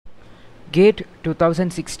GATE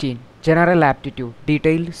 2016 General Aptitude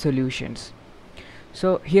Detailed Solutions.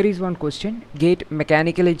 So here is one question. GATE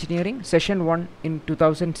Mechanical Engineering Session 1 in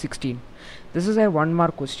 2016. This is a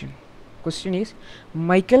 1-mark question. Question is,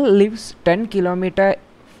 Michael lives 10 km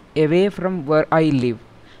away from where I live.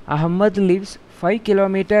 Ahmad lives 5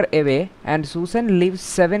 km away and Susan lives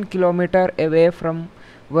 7 km away from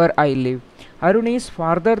where I live. Arun is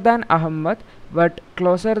farther than Ahmad but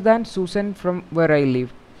closer than Susan from where I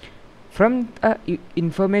live. From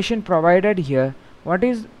information provided here, what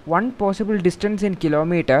is one possible distance in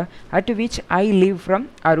kilometer at which I live from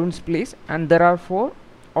Arun's place? And there are 4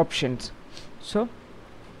 options. So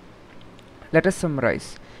let us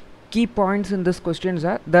summarize. Key points in this question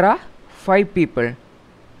are, there are 5 people: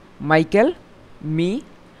 Michael, me,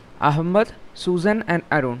 Ahmad, Susan and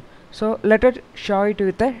Arun. So let us show it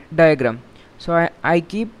with a diagram. So I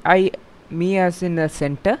keep me as in the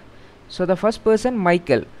center. So the first person,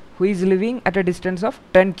 Michael, who is living at a distance of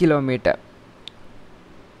 10 km.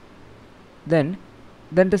 Then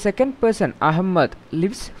the second person, Ahmad,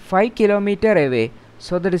 lives 5 km away.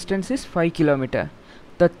 So the distance is 5 km.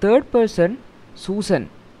 The third person, Susan,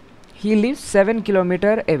 he lives 7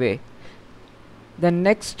 km away. The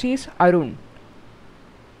next is Arun.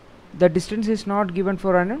 The distance is not given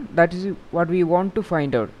for Arun. That is what we want to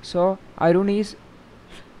find out. So Arun is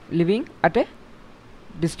living at a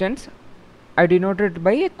distance I denoted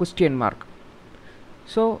by a question mark.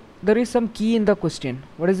 So there is some key in the question.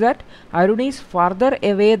 What is that? Arun is farther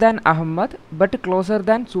away than Ahmad but closer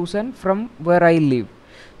than Susan from where I live.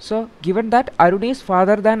 So given that Arun is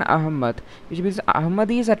farther than Ahmad, which means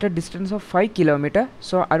Ahmad is at a distance of 5 km.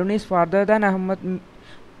 So Arun is farther than Ahmad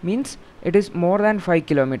means it is more than 5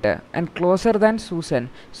 km, and closer than Susan.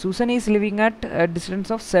 Susan is living at a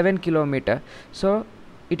distance of 7 km. So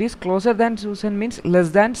it is closer than Susan means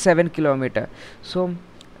less than 7 km. So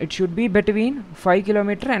it should be between 5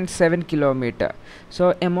 km and 7 km.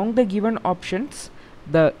 So among the given options,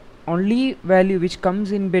 the only value which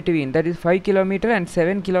comes in between, that is 5 km and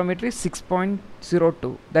 7 km, is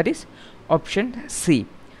 6.02. That is option C.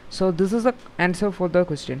 So this is the answer for the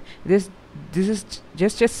question. This is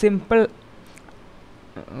just a simple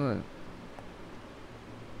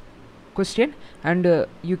question, and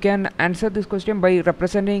you can answer this question by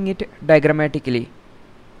representing it diagrammatically.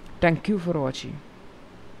 Thank you for watching.